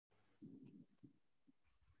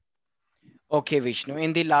Okay, Vishnu.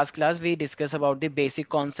 In the last class, we discussed about the basic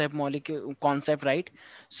concept, molecule concept, right?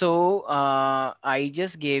 So I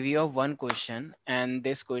just gave you a one question, and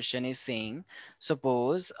this question is saying,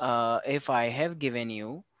 suppose if I have given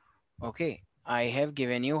you, okay, I have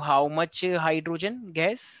given you how much hydrogen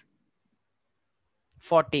gas?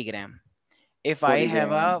 40 gram. If I 40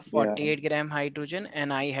 have gram. a Yeah. 48 gram hydrogen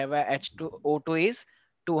and I have a H2O2 is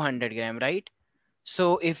 200 gram, right?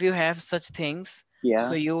 So if you have such things,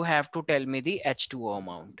 so Yeah. you have to tell me the H2O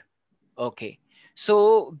amount. Okay.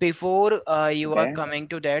 So before you are Okay. coming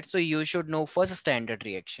to that, so you should know first standard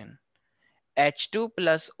reaction. H2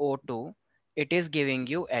 plus O2, it is giving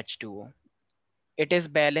you H2O. It is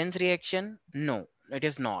balance reaction? No, it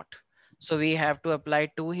is not. So we have to apply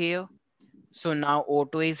 2 here. So now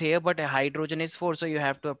O2 is here, but hydrogen is 4. So you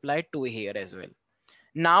have to apply 2 here as well.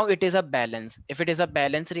 Now it is a balance. If it is a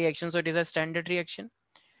balance reaction, so it is a standard reaction.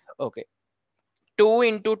 Okay. 2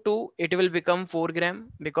 into 2, it will become 4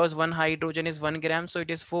 gram because one hydrogen is 1 gram. So it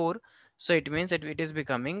is 4. So it means that it is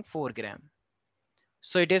becoming 4 gram.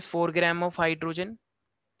 So it is 4 gram of hydrogen.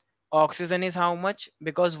 Oxygen is how much?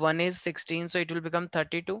 Because 1 is 16. So it will become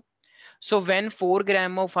 32. So when 4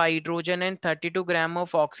 gram of hydrogen and 32 gram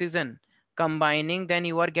of oxygen combining, then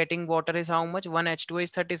you are getting water is how much? 1 H2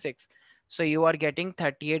 is 36. So you are getting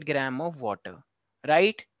 38 gram of water,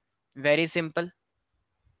 right? Very simple.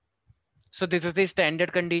 So this is the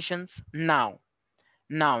standard conditions. Now.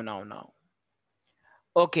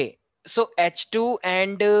 Okay. So H2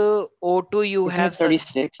 and O2 you Isn't have it such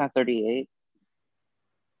 36, not 38?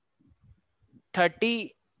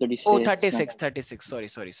 30. Oh, 36, not 36, 36.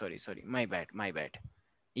 Sorry. My bad.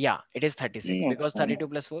 Yeah, it is 36 that's because fine. 32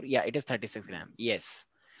 plus 4. Yeah, it is 36 gram. Yes.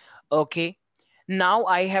 Okay. Now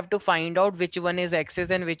I have to find out which one is excess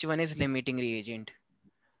and which one is limiting reagent.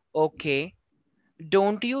 Okay.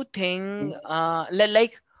 Don't you think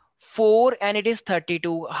like 4 and it is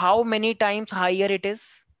 32, how many times higher it is?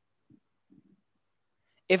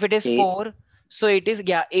 If it is 8. 4, so it is,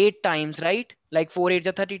 yeah, 8 times, right? Like 4 8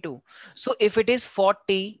 is 32. So if it is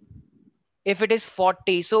 40, if it is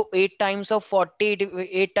 40, so 8 times of 40,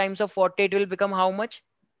 8 times of 40, it will become how much?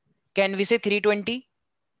 Can we say 320?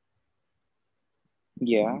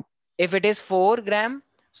 Yeah. If it is 4 gram,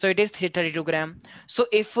 so it is 32 gram. So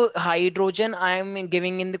if hydrogen I am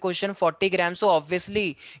giving in the question 40 grams, so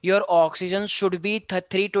obviously your oxygen should be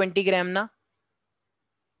 320 gram na.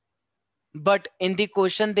 But in the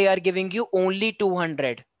question they are giving you only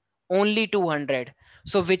 200, only 200.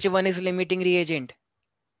 So which one is limiting reagent?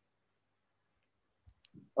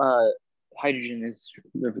 Uh, Hydrogen is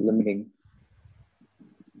limiting.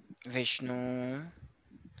 Vishnu,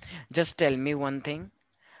 just tell me one thing.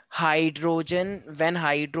 Hydrogen, when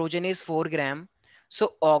hydrogen is 4 gram,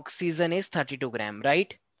 so oxygen is 32 gram,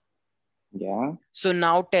 right? Yeah. So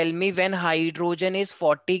now tell me, when hydrogen is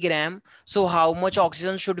 40 gram, so how much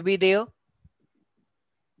oxygen should be there?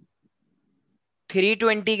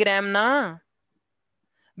 320 gram na?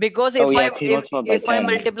 Because Oh if yeah, I because multiplied by if I 10.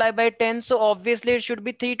 multiply by 10, so obviously it should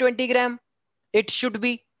be 320 gram. It should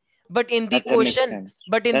be. But in the That makes question, sense.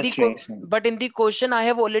 but in the That makes sense. but in the question, I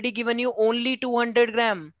have already given you only 200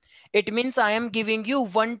 gram. It means I am giving you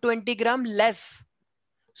 120 gram less.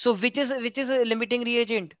 So which is a limiting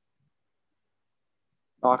reagent?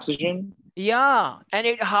 Oxygen, Yeah, and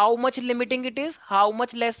it how much limiting it is? How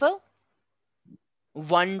much lesser?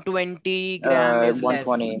 120 gram is less.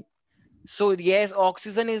 120. So yes,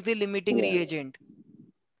 oxygen is the limiting Yeah. reagent.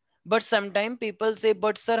 But sometimes people say,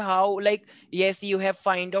 but sir, how? Like, yes, you have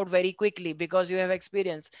find out very quickly because you have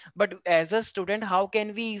experience. But as a student, how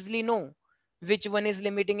can we easily know which one is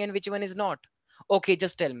limiting and which one is not? Okay,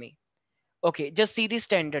 just tell me. Okay, just see the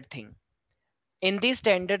standard thing. In the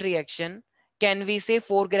standard reaction, can we say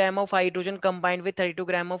 4 gram of hydrogen combined with 32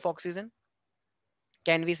 gram of oxygen?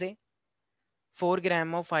 Can we say 4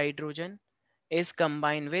 gram of hydrogen is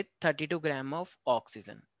combined with 32 gram of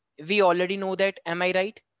oxygen? We already know that. Am I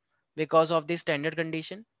right? Because of the standard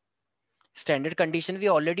condition. Standard condition, we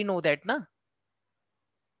already know that, na?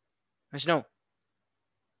 Vishnu,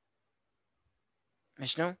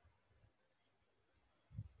 Vishnu,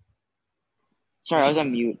 Sorry, I was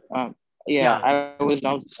on Vishnu. mute. Yeah, Yeah. I was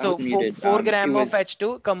So muted. 4 It gram was of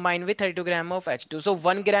H2 combined with 32 gram of H2. So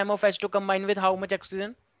 1 gram of H2 combined with how much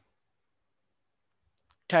oxygen?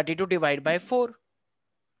 32 divided by 4.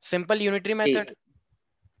 Simple unitary 8. method.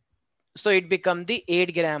 So it become the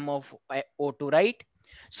 8 gram of O2, right?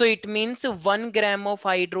 So it means 1 gram of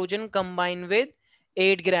hydrogen combined with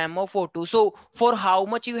 8 gram of O2. So for how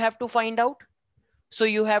much you have to find out? So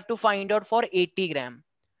you have to find out for 80 gram.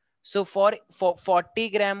 So for 40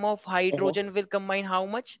 gram of Uh-huh. hydrogen will combine how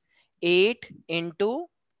much? 8 into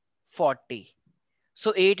 40.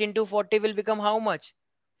 So 8 into 40 will become how much?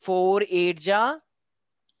 4 8 ja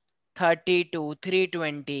 32,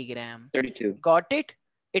 320 gram. 32. Got it?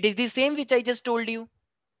 It is the same which I just told you.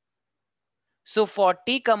 So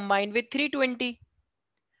 40 combined with 320.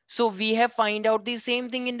 So we have find out the same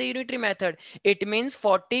thing in the unitary method. It means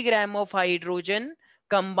 40 gram of hydrogen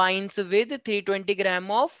combines with 320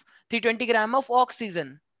 gram of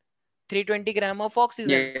oxygen. 320 gram of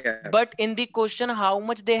oxygen. Yeah. But in the question, how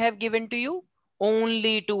much they have given to you?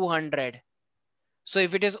 Only 200. So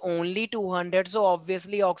if it is only 200, so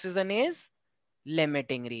obviously oxygen is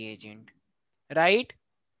limiting reagent, right?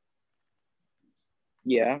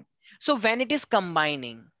 Yeah. So when it is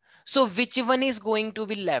combining, so which one is going to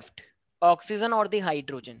be left? Oxygen or the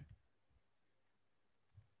hydrogen?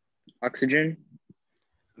 Oxygen.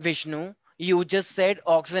 Vishnu, you just said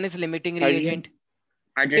oxygen is limiting Hydrogen. reagent.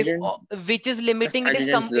 If Hydrogen. which is limiting, it is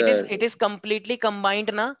Hydrogen's the. it is completely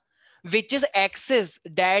combined na. Which is excess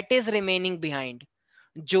that is remaining behind.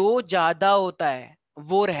 जो ज्यादा होता है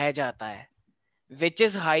वो रह जाता है. Which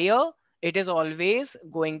is higher, it is always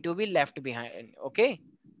going to be left behind. Okay,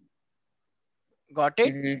 got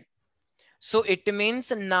it? Mhm. So it means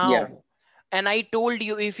Yeah. now, and I told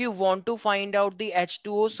you if you want to find out the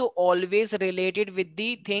H2O, so always related with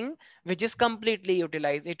the thing which is completely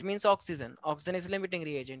utilized. It means oxygen. Oxygen is limiting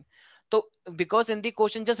reagent. So because in the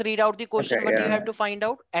question, just read out the question, Okay. what you Yeah. have to find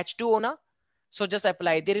out. H2O na. So just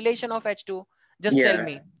apply the relation of H2O. Just tell Yeah.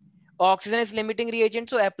 me. Oxygen is limiting reagent,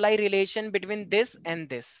 so apply relation between this and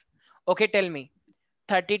this. Okay, tell me.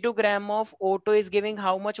 32 gram of O2 is giving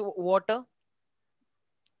how much water?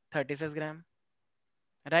 36 gram,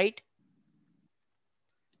 right?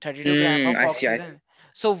 32 gram of I see. oxygen.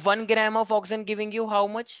 So 1 gram of oxygen giving you how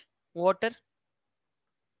much water?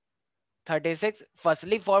 36.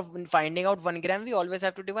 Firstly, for finding out 1 gram, we always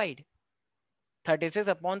have to divide. 36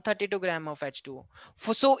 upon 32 gram of H2O.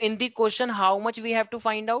 So in the question, how much we have to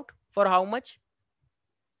find out? For how much?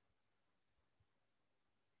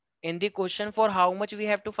 In the question, for how much we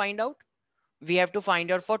have to find out? We have to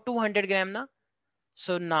find out for 200 gram na.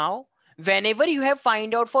 So now, whenever you have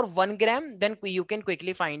find out for 1 gram, then you can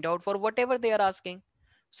quickly find out for whatever they are asking.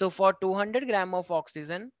 So for 200 gram of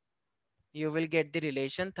oxygen, you will get the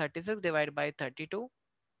relation 36 divided by 32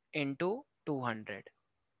 into 200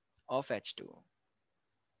 of H2O.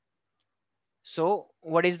 So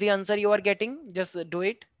what is the answer you are getting? Just do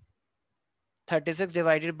it. 36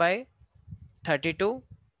 divided by 32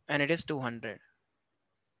 and it is 200.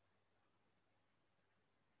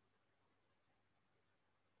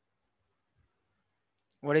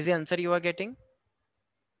 What is the answer you are getting?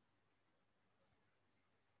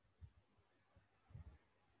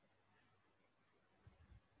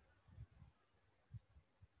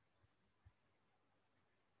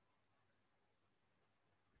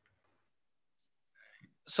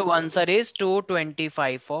 So answer is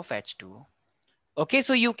 225 of H2O. Okay,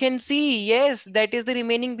 so you can see, yes, that is the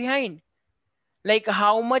remaining behind. Like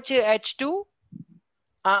how much H2?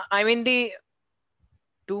 I mean the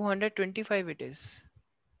 225 it is.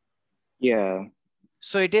 Yeah.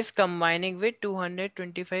 So it is combining with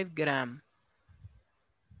 225 gram.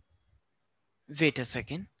 Wait a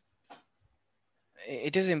second.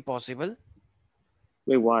 It is impossible.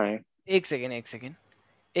 Wait. Why? एक second, एक second,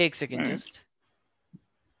 एक second Alright. just.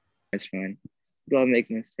 It's fine. Do I make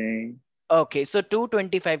mistake? Okay, so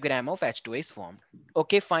 225 gram of H2O is formed.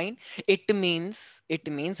 Okay, fine. It means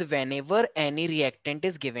whenever any reactant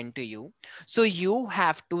is given to you, so you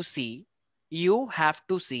have to see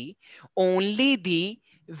only the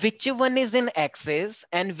which one is in excess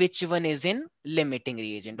and which one is in limiting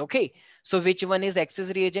reagent. Okay, so which one is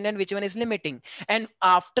excess reagent and which one is limiting. And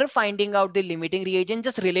after finding out the limiting reagent,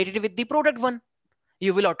 just relate it with the product one.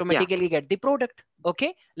 You will Yeah. automatically get the product.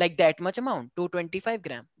 Okay, like that much amount, 225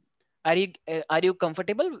 gram. Are you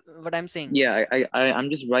comfortable what I'm saying? Yeah. I'm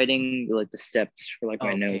just writing like the steps for like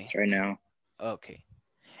my notes Okay, right now. okay.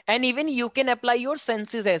 And even you can apply your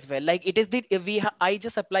senses as well. Like it is the I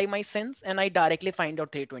just apply my sense and I directly find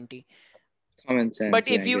out 320. Common But sense.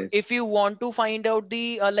 Yeah. if I you guess. if you want to find out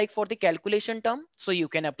the like for the calculation term, so you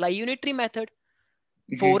can apply unitary method.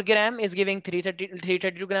 Hmm. 4 gram is giving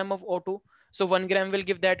 332 gram of O2. So 1 gram will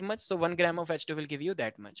give that much. So 1 gram of H2 will give you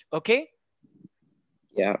that much. Okay.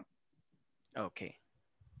 Yeah. Okay.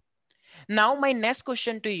 Now my next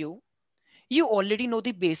question to you. You already know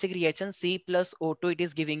the basic reaction C plus O2, it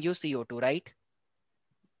is giving you CO2, right?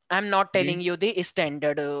 I'm not Hmm. telling you the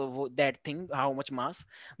standard that thing, how much mass.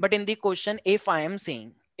 But in the question, if I am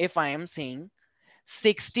saying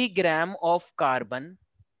 60 gram of carbon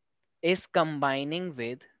is combining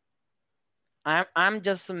with, I'm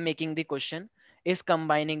just making the question. is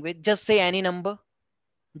combining with, just say any number.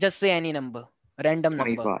 Just say any number. Random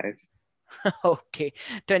number. 25. Okay.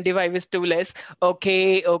 25 is too less.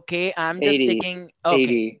 Okay. Okay. I'm just 80. taking. Okay.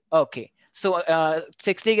 80. Okay. So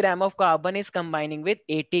 60 gram of carbon is combining with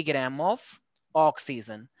 80 gram of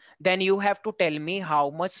oxygen. Then you have to tell me how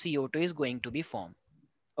much CO2 is going to be formed.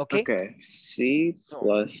 Okay. Okay. C So,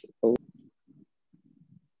 plus O.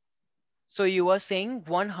 so you are saying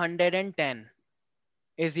 110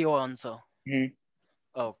 is your answer. Mhm.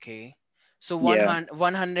 Okay. So Yeah.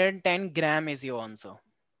 110 gram is your answer.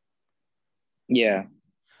 Yeah.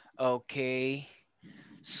 Okay.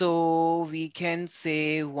 So we can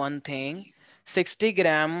say one thing. 60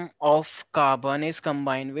 gram of carbon is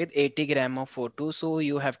combined with 80 gram of O2. So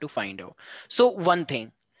you have to find out. So one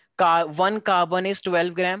thing, one carbon is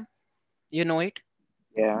 12 gram. You know it.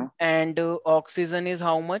 Yeah. And oxygen is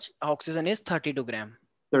how much? Oxygen is 32 gram.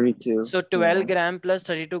 32. So 12 Yeah. gram plus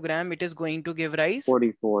 32 gram, it is going to give rise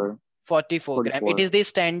 44. 44 gram. It 44. is the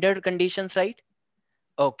standard conditions, right?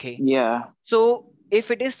 Okay. Yeah. So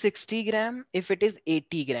if it is 60 gram, if it is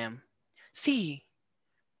 80 gram, see,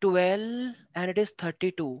 12 and it is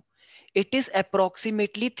 32. It is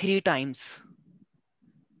approximately 3 times.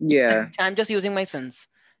 Yeah. I'm just using my sense.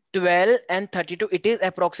 12 and 32, it is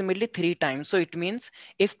approximately 3 times. So it means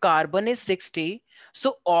if carbon is 60,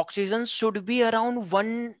 so oxygen should be around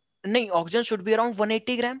no, oxygen should be around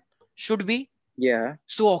 180 gram. Should be. Yeah.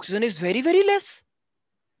 So oxygen is very, very less.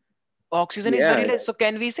 Oxygen is very Yeah. less. So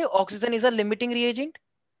can we say oxygen is a limiting reagent?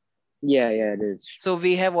 Yeah. Yeah. It is. So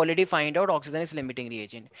we have already find out oxygen is limiting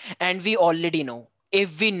reagent. And we already know.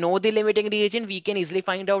 If we know the limiting reagent, we can easily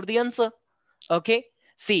find out the answer. Okay.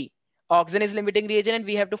 See, oxygen is limiting reagent and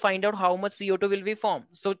we have to find out how much CO2 will be formed.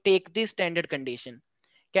 So take the standard condition.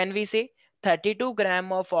 Can we say 32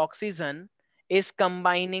 gram of oxygen is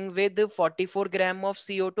combining with 44 gram of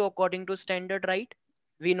CO2 according to standard, right?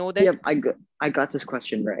 We know that. Yep. I got this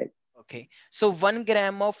question right. Okay, so 1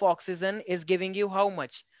 gram of oxygen is giving you how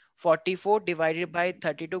much? 44 divided by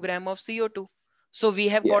 32 gram of CO2. So we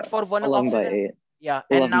have got Yeah. for one 11 by oxygen. 8. Yeah,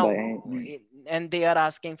 and 11 by now 8. Mm. and they are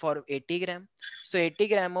asking for 80 gram. So 80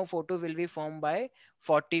 gram of O2 will be formed by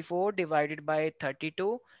 44 divided by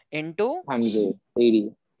 32 into Times 8.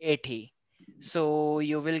 80. 80. So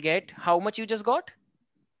you will get how much you just got?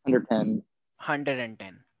 110.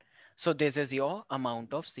 110. So this is your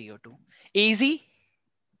amount of CO2. Easy?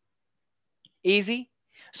 Easy.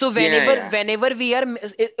 So Yeah. Yeah. whenever we are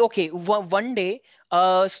okay, one day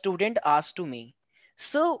a student asked to me,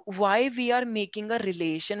 so why we are making a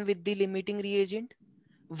relation with the limiting reagent,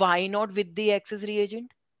 why not with the excess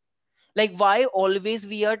reagent? Like why always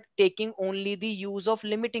we are taking only the use of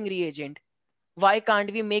limiting reagent? Why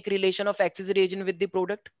can't we make relation of excess reagent with the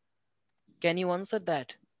product? Can you answer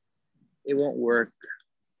that? It won't work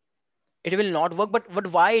It will not work, but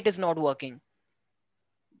why it is not working?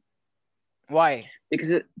 Why? because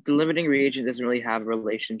the limiting reagent doesn't really have a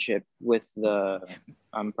relationship with the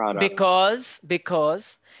product.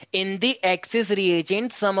 Because in the excess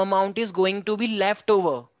reagent some amount is going to be left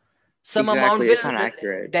over, some amount Exactly. It's will not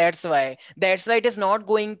accurate. that's why it is not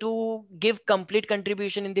going to give complete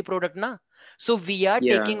contribution in the product na. So we are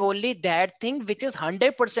Yeah. taking only that thing which is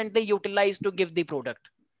 100% utilized to give the product,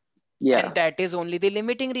 and Yeah. that is only the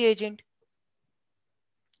limiting reagent.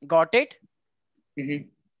 Got it? Hmm.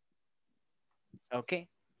 Okay,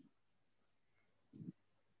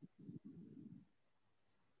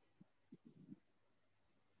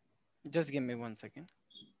 just give me 1 second.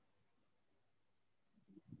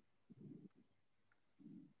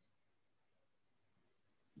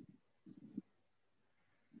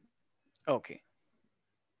 Okay,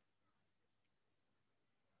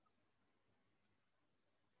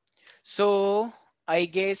 so I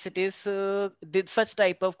guess it is did such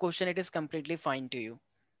type of question, it is completely fine to you.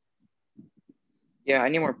 Yeah. I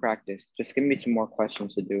need more practice. Just give me some more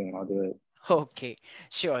questions to do, and I'll do it. Okay,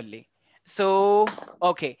 surely. So,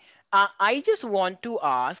 okay, I just want to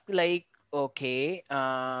ask, like, okay,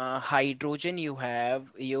 hydrogen you have,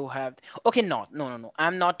 okay, no.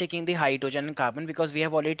 I'm not taking the hydrogen and carbon because we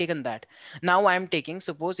have already taken that. Now I'm taking,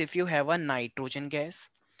 suppose if you have a nitrogen gas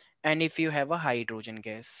and if you have a hydrogen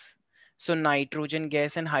gas. So nitrogen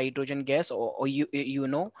gas and hydrogen gas, or you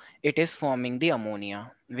know, it is forming the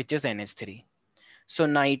ammonia, which is NH3. So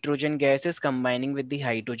nitrogen gas is combining with the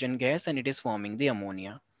hydrogen gas and it is forming the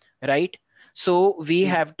ammonia, right? So we Mhm.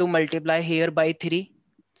 have to multiply here by 3.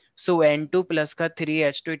 So N2 plus ka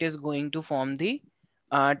 3H2, it is going to form the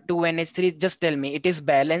 2NH3. Just tell me, it is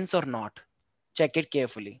balanced or not? Check it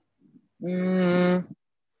carefully. Mm,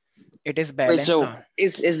 It is wait, balanced so or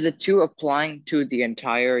is the two applying to the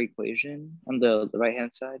entire equation on the right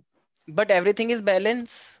hand side? But everything is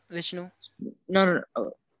balance, Vishnu. No, no,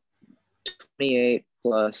 no. 28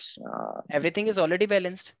 plus Everything is already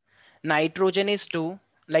balanced. Nitrogen is 2,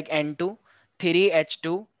 like N2, 3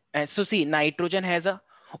 H2. And so see, nitrogen has a,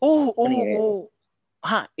 oh, 28.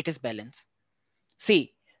 huh, it is balanced.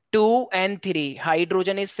 See, 2 and 3,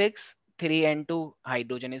 hydrogen is 6, 3 and 2,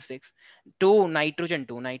 hydrogen is 6. 2 nitrogen,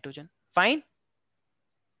 2 nitrogen. Fine.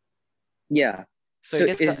 Yeah. So So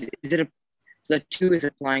it is, is it a, the 2 is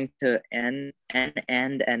applying to N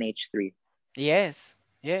and NH3. yes,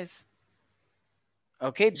 yes.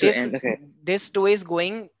 Okay, So and okay. this 2 is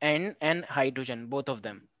going N and hydrogen, both of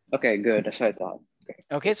them. Okay, good. That's what I thought. Okay.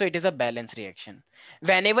 Okay, so it is a balance reaction.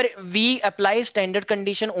 Whenever we apply standard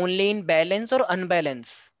condition only in balance or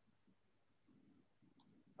unbalance,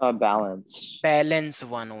 Balance. balance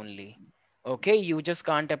one only. Okay, you just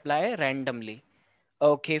can't apply randomly.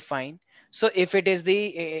 Okay, fine. So if it is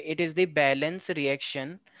the balance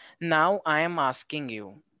reaction, now I am asking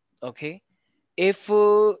you, okay, if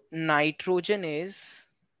nitrogen is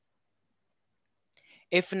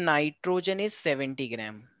 70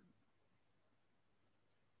 gram.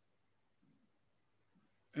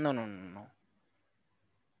 No, no, no, no.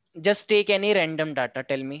 Just take any random data.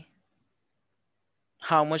 Tell me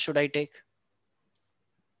how much should I take?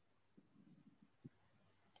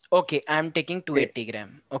 Okay, I'm taking Okay. 280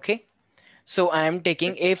 gram. Okay. So I am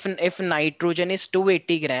taking, if nitrogen is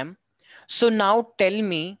 280 gram. So now tell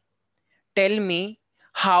me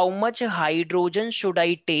how much hydrogen should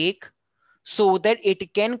I take so that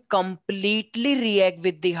it can completely react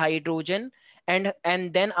with the hydrogen, and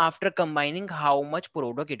then after combining how much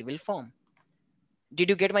product it will form. Did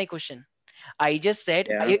you get my question? I just said,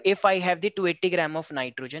 Yeah. if I have the 280 gram of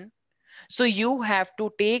nitrogen, so you have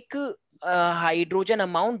to take a hydrogen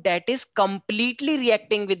amount that is completely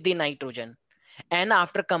reacting with the nitrogen. And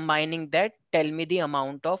after combining that, tell me the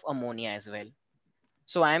amount of ammonia as well.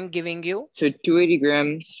 So I am giving you, So 280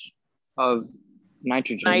 grams of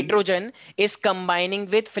nitrogen. nitrogen is combining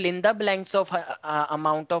with fill in the blanks of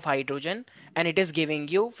amount of hydrogen, and it is giving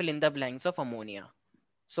you fill in the blanks of ammonia.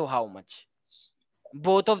 So how much?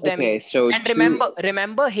 Both of them. Okay, so And two.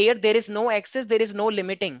 remember here, there is no excess, there is no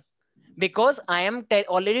limiting, because I am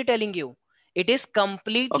already telling you it is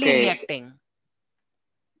completely Okay. reacting.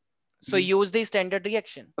 So use the standard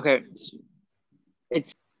reaction. Okay.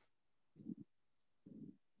 It's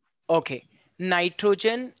Okay,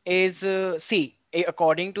 nitrogen is, see,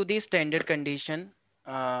 according to the standard condition,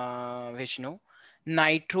 Vishnu,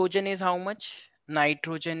 nitrogen is how much?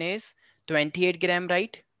 Nitrogen is 28 gram,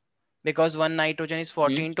 right? Because one nitrogen is mhm.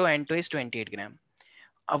 14 to N2 is 28 gram.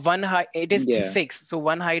 One it is Yeah. 6, so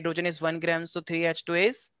one hydrogen is 1 gram, so 3H2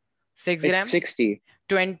 is 6 It's gram. 60.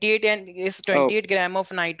 28 and is Oh, 28 gram of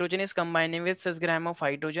nitrogen is combining with 6 gram of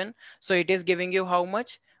hydrogen, so it is giving you how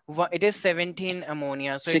much? It is 17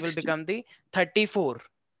 ammonia, so it will 60. become the 34,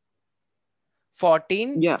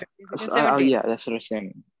 14, Yeah. 15, 16, So, yeah, 17. that's what I'm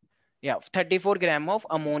saying. Yeah, 34 gram of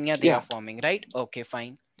ammonia they are Yeah. forming, right? Okay,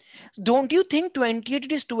 fine. Don't you think 28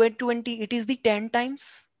 it is 220, it is the 10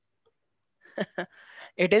 times?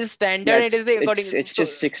 It is Yeah, standard, it it's is the it's according, it's so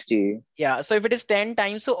just 60. yeah, so if it is 10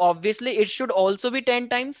 times, so obviously it should also be 10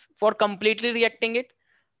 times for completely reacting it.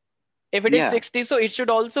 If it is Yeah. 60, so it should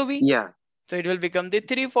also be, Yeah. so it will become the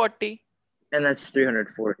 340. And that's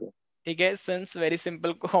 340. ठीक है, since very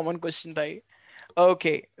simple common question था ये.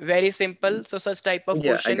 Okay, very simple. So such type of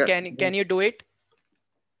Yeah, I question, got can you do it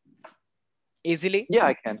easily? Yeah,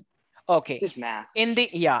 I can. It's Okay. just math. In the,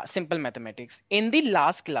 yeah, simple mathematics. In the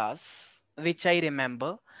last class, which I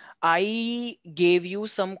remember, I gave you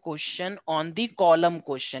some question on the column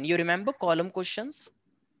question. You remember column questions?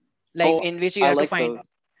 Like Oh, in which you I have to like find, those.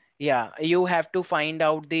 yeah, you have to find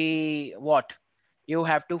out the what? You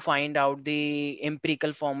have to find out the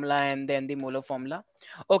empirical formula and then the molar formula.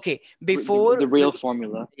 Okay, The real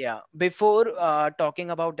formula. yeah, before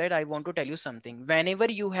talking about that, I want to tell you something. Whenever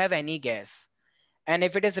you have any gas, and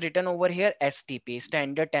if it is written over here STP,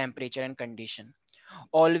 standard temperature and condition,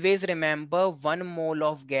 always remember 1 mole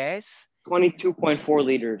of gas. 22.4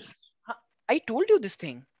 liters. Huh, I told you this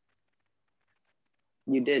thing.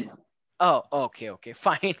 You did. Oh, okay, okay,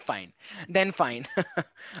 fine, fine. Then fine.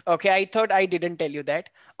 Okay, I thought I didn't tell you that.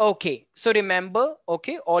 Okay, so remember,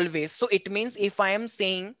 okay, always. So it means if I am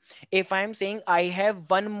saying I have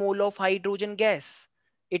 1 mole of hydrogen gas,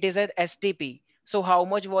 it is at STP. So how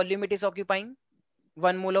much volume it is occupying?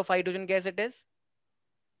 1 mole of hydrogen gas it is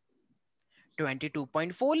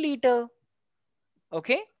 22.4 liter.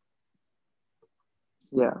 Okay.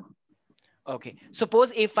 Yeah. Okay.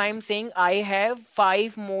 Suppose if I'm saying I have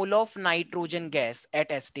 5 mole of nitrogen gas at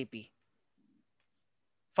STP.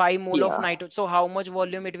 5 mole of Yeah. nitrogen. So how much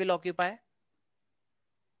volume it will occupy?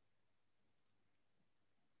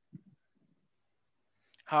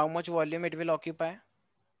 How much volume it will occupy?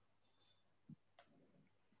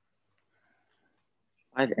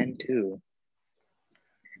 5N2.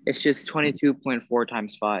 It's just 22.4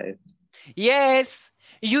 times 5. Yes,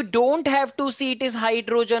 you don't have to see it is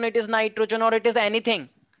hydrogen, it is nitrogen, or it is anything.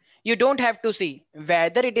 You don't have to see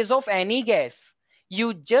whether it is of any gas.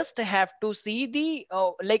 You just have to see the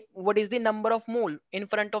like what is the number of mole in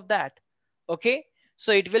front of that. Okay,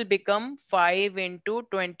 so it will become 5 into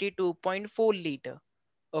 22.4 liter.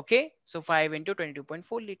 Okay, so 5 into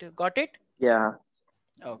 22.4 liter. Got it? Yeah.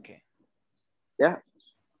 Okay, Yeah.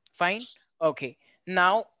 fine. Okay,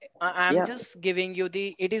 now I'm Yeah. just giving you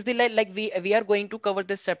the, it is the like we are going to cover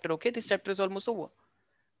this chapter. Okay, this chapter is almost over.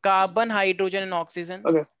 Carbon, hydrogen, and oxygen.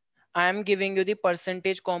 Okay. I am giving you the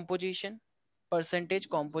percentage composition. Percentage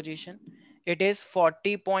composition. It is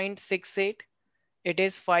 40.68. It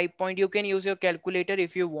is 5 point. You can use your calculator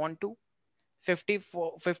if you want to.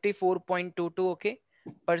 54.22. Okay.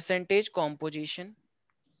 Percentage composition.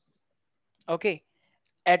 Okay.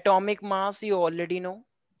 Atomic mass, you already know.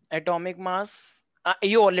 Atomic mass,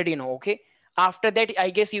 you already know. Okay. After that, I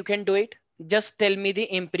guess you can do it. Just tell me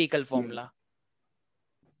the empirical Yeah. formula.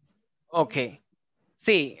 Okay.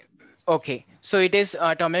 See, okay, so it is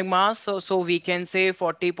atomic mass. So we can say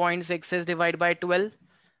 40.6 is divided by 12,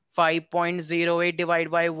 5.08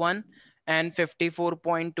 divided by 1, and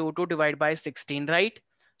 54.22 divided by 16, right?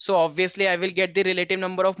 So obviously I will get the relative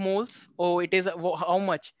number of moles. Oh, it is how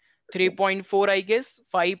much? 3.4, I guess,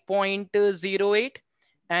 5.08,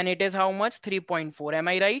 and it is how much? 3.4. Am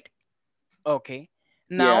I right? Okay.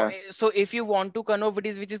 Now, Yeah. so if you want to convert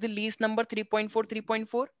which is the least number, 3.4,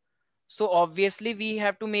 3.4. So obviously we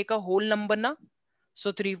have to make a whole number now.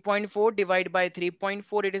 So 3.4 divided by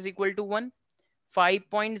 3.4, it is equal to 1.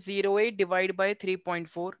 5.08 divided by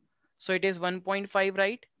 3.4. So it is 1.5,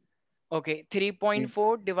 right? Okay, Mm.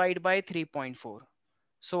 3.4 divided by 3.4.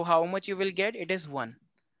 So how much you will get? It is 1,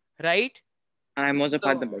 right? I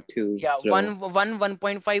multiplied them So by 2. yeah, So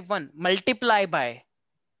 1.51. Multiply by.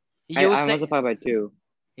 You I say, multiplied by 2.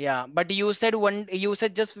 yeah, but you said one, you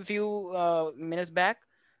said just a few minutes back,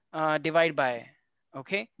 divide by.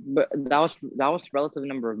 Okay. But that was relative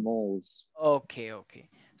number of moles. Okay, okay.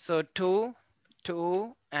 So 2,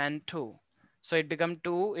 2, and 2. So it become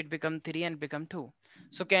 2, it become 3, and become 2.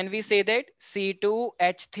 So can we say that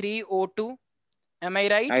C2H3O2? Am I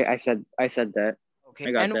right? I said that. I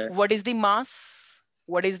Okay. got And that. what is the mass?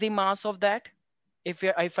 What is the mass of that? If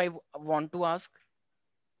I want to ask.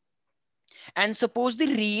 And suppose the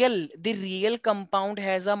real compound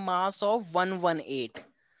has a mass of 118.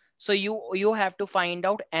 So you have to find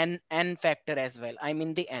out n factor as well. I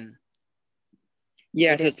mean the n.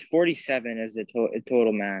 Yeah, It so is it's 47 as the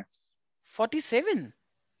total mass. 47.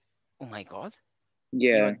 Oh my God. You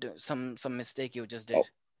Yeah. are some mistake you just Oh,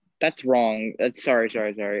 did. that's wrong. That's sorry.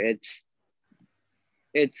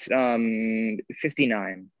 It's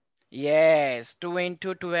 59. Yes, 2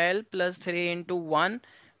 into 12 plus 3 into 1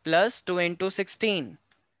 plus 2 into 16.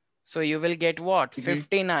 So you will get what? Hmm.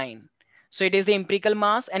 59. So it is the empirical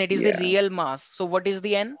mass and it is the Yeah. real mass. So what is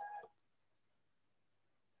the n?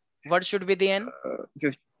 What should be the n?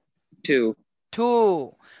 52.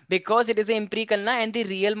 2. Because it is the empirical na, and the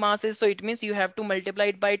real mass is, so it means you have to multiply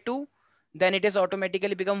it by 2. Then it is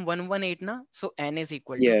automatically become 118 na. So n is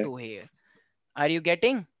equal to Yeah. 2 here. Are you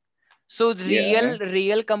getting? So the Yeah.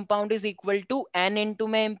 real compound is equal to n into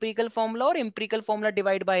my empirical formula, or empirical formula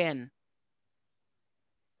divided by n?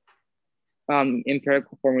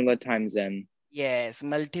 Empirical formula times n. Yes,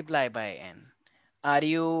 multiply by n. Are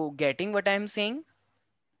you getting what I'm saying?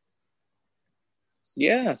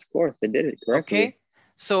 Yeah, of course, I did it correctly. Okay.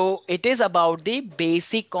 So it is about the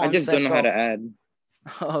basic I just don't concept know how of, to add.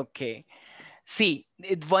 okay. See,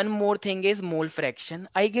 one more thing is mole fraction.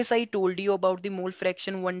 I guess I told you about the mole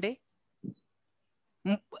fraction one day.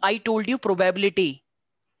 I told you probability,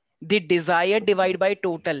 the desired divided by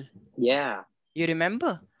total. Yeah. You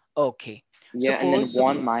remember? Okay. Yeah, and then Suppose,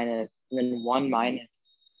 one minus, and then one minus.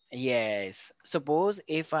 yes. Suppose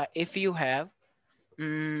if you have,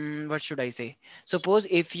 what should I say? Suppose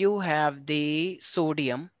if you have the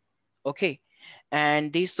sodium, okay,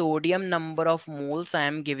 and the sodium number of moles I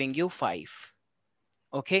am giving you 5,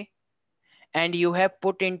 okay, and you have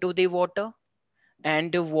put into the water,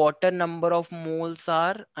 and the water number of moles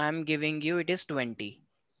are, I am giving you, it is 20.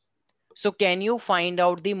 So can you find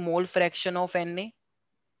out the mole fraction of Na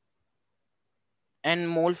and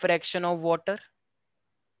mole fraction of water?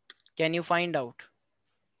 Can you find out?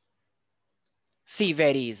 See,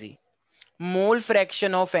 very easy. Mole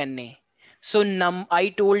fraction of Na. So I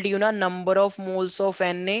told you na, number of moles of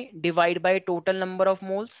Na divide by total number of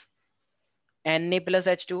moles, Na plus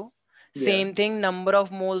H2O. Yeah. Same thing, number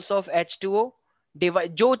of moles of H2O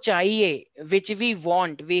divide जो चाहिए, which we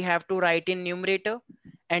want, we have to write in numerator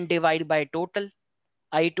and divide by total.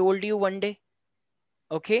 I told you one day.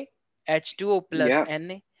 Okay, H2O plus Yeah.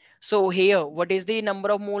 Na. So here, what is the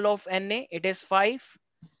number of mole of Na? It is 5.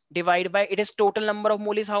 Divide by, it is total number of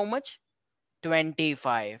mole is how much?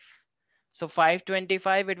 25. So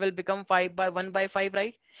 525, it will become 5 by 1 by 5,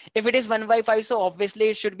 right? If it is 1 by 5, so obviously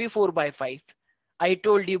it should be 4 by 5. I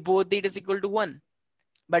told you both it is equal to 1.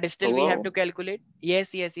 But still we have Hello. to calculate.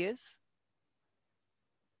 Yes, yes, yes.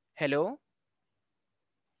 Hello?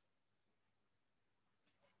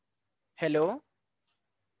 Hello?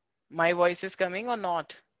 My voice is coming or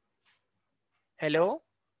not? Hello?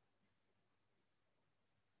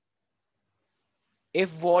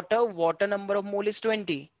 If water number of mole is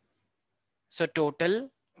 20. So total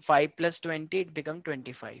 5 plus 20, it becomes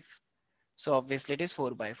 25. So obviously it is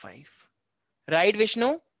 4 by 5. Right,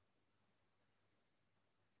 Vishnu?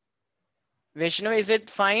 Vishnu, is it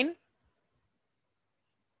fine?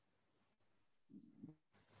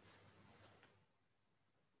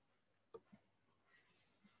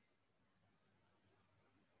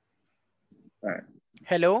 All right.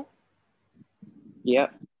 Hello? Yeah.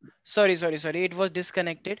 Sorry. It was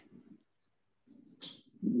disconnected.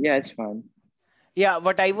 Yeah, it's fine. Yeah,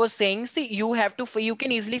 what I was saying, see, you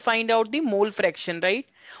can easily find out the mole fraction, right?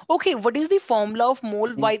 Okay, what is the formula of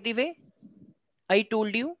mole, by the way? I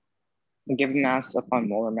told you. Given mass upon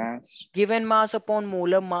molar mass. Given mass upon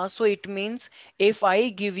molar mass. So it means if I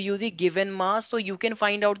give you the given mass, so you can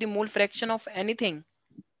find out the mole fraction of anything.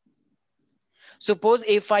 Suppose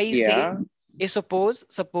if I say, Yeah.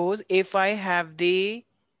 suppose if I have the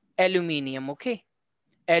aluminium, okay?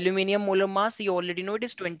 Aluminium molar mass, you already know it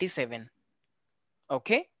is 27.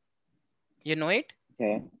 Okay? You know it?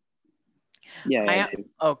 Okay. Yeah, I do.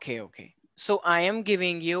 Okay. So I am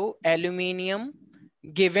giving you aluminium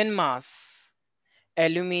given mass.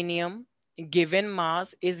 Aluminium given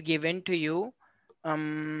mass is given to you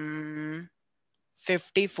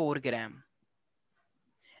 54 gram.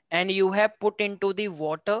 And you have put into the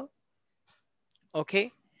water,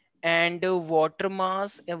 okay? And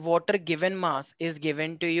water given mass is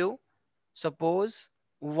given to you, suppose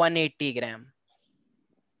 180 gram.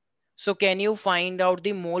 So can you find out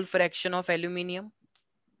the mole fraction of aluminium?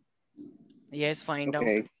 Yes, find out.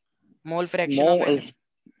 Okay. Mole fraction of Mole is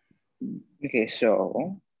okay.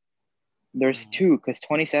 So there's two because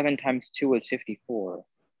 27 times 2 is 54.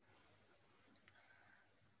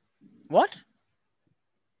 What?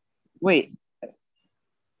 Wait,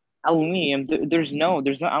 aluminium. There's no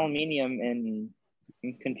aluminium in.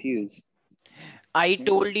 I'm confused. I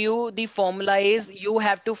told you the formula is you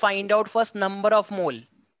have to find out first number of mole.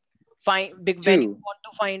 When you 2. want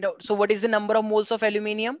to find out. So what is the number of moles of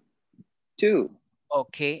aluminium? 2.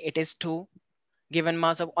 Okay, it is 2. Given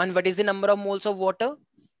mass of, and what is the number of moles of water?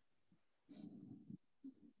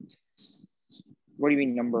 What do you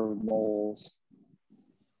mean number of moles?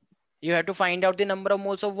 You have to find out the number of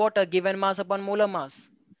moles of water given mass upon molar mass.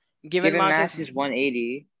 Given Given mass mass is is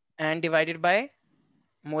 180 and divided by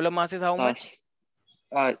molar mass is how much?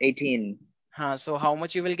 18. So how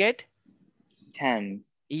much you will get? 10.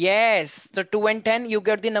 Yes. So 2 and 10, you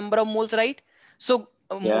get the number of moles, right? So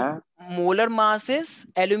Yeah. molar mass is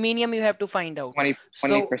aluminium, you have to find out.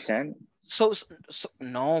 20%. So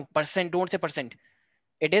no, percent, don't say percent.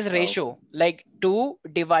 It is Oh. ratio, like 2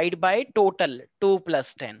 divide by total, 2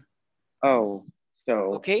 plus 10. Oh.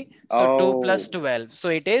 So. Okay. So 2 plus 12. So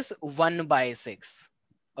it is 1 by 6.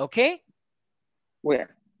 Okay. Wait.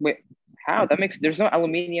 How? There's no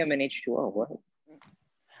aluminium in H2O. What?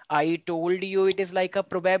 I told you it is like a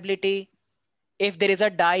probability. If there is a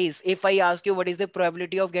dice, if I ask you what is the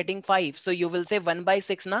probability of getting 5, so you will say 1 by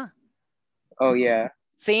 6, na? Oh, yeah.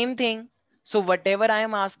 Same thing. So whatever I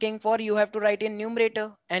am asking for, you have to write in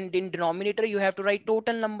numerator, and in denominator, you have to write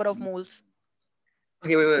total number of moles.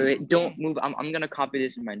 Okay, wait. Don't move. I'm gonna copy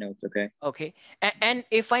this in my notes, okay? Okay. And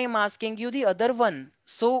if I am asking you the other one,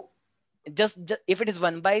 so just if it is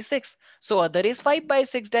 1 by 6, so other is 5 by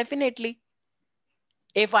 6, definitely.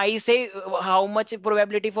 If I say how much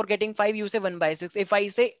probability for getting 5, you say 1 by 6. If I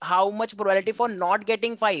say how much probability for not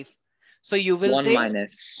getting 5, so you will 1 say,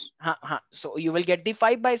 minus. so you will get the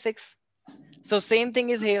 5 by 6. So same thing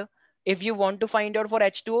is here. If you want to find out for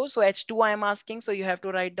H2O, so H2O I am asking, so you have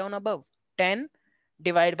to write down above 10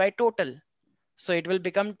 divided by total. So it will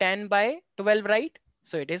become 10 by 12, right?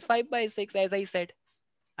 So it is 5 by 6, as I said.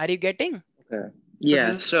 Are you getting? Okay. So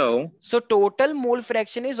Yeah, so total mole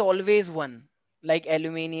fraction is always 1. like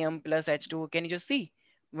aluminium plus H2O. Can you just see?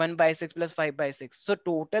 1 by 6 plus 5 by 6. So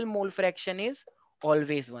total mole fraction is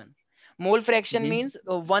always 1. Mole fraction Mm-hmm. means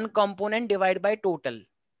one component divided by total.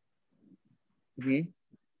 Mm-hmm.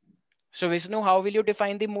 So Vishnu, how will you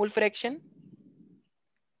define the mole fraction?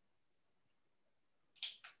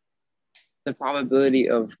 The probability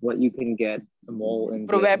of what you can get a mole in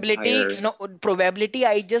the Probability, entire. no, probability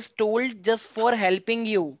I just told just for helping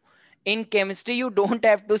you. In chemistry, you don't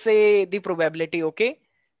have to say the probability, okay?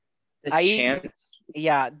 The I, chance.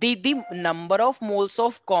 yeah, the number of moles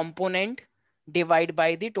of component divide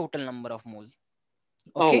by the total number of mole.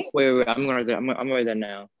 Oh, Okay. wait. I'm gonna write that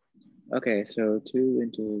now. Okay, so 2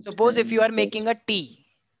 into Suppose if you 10 are plus. making a tea,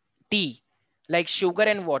 like sugar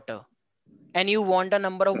and water, and you want a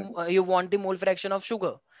number of, you want the mole fraction of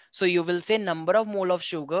sugar. So you will say number of mole of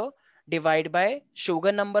sugar divide by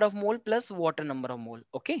sugar number of mole plus water number of mole.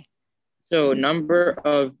 Okay. So number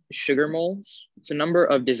of sugar moles. So number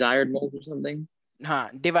of desired moles or something.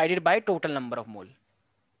 Divided by total number of mole.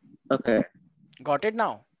 Okay. Got it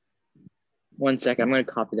now? 1 second. I'm gonna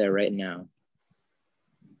copy that right now.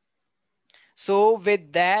 So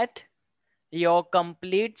with that, your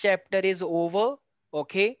complete chapter is over.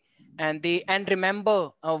 Okay. And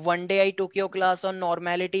remember, one day I took your class on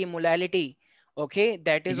normality, molality. Okay,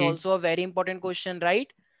 that is Mm-hmm. also a very important question,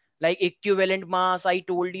 right? Like equivalent mass, I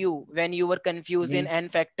told you when you were confused in Mm-hmm. n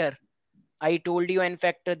factor. I told you n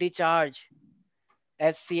factor the charge,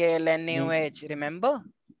 HCl, Mm-hmm. NaOH. Remember?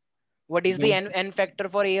 What is the Mm-hmm. n factor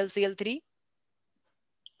for AlCl3?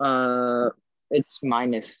 Uh, it's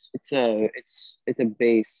minus. It's a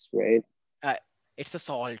base, right? Uh, it's a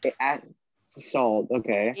salt. It add, it's a salt.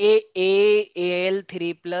 Okay.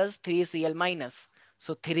 Al3 plus 3Cl minus.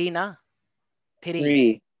 So 3 na? 3.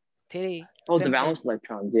 Three. 3. Oh, the Simple. valence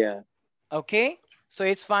electrons. Yeah. Okay. So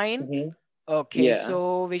it's fine. Mm-hmm. Okay, Yeah.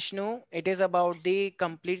 so Vishnu, it is about the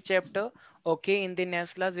complete chapter. Okay, in the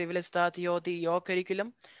next class we will start your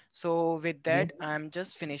curriculum. So with that, Mm-hmm. I'm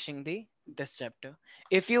just finishing the this chapter.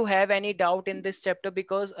 If you have any doubt in this chapter,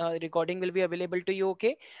 because recording will be available to you,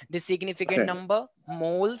 okay? The significant Okay. number,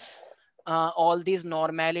 moles, all these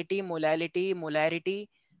normality, molality, molarity,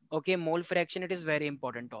 okay, mole fraction, it is very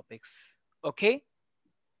important topics. Okay,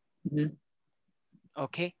 Mm-hmm.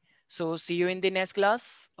 okay. So see you in the next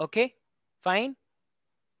class. Okay, fine.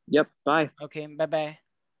 Yep. Bye. Okay, bye bye.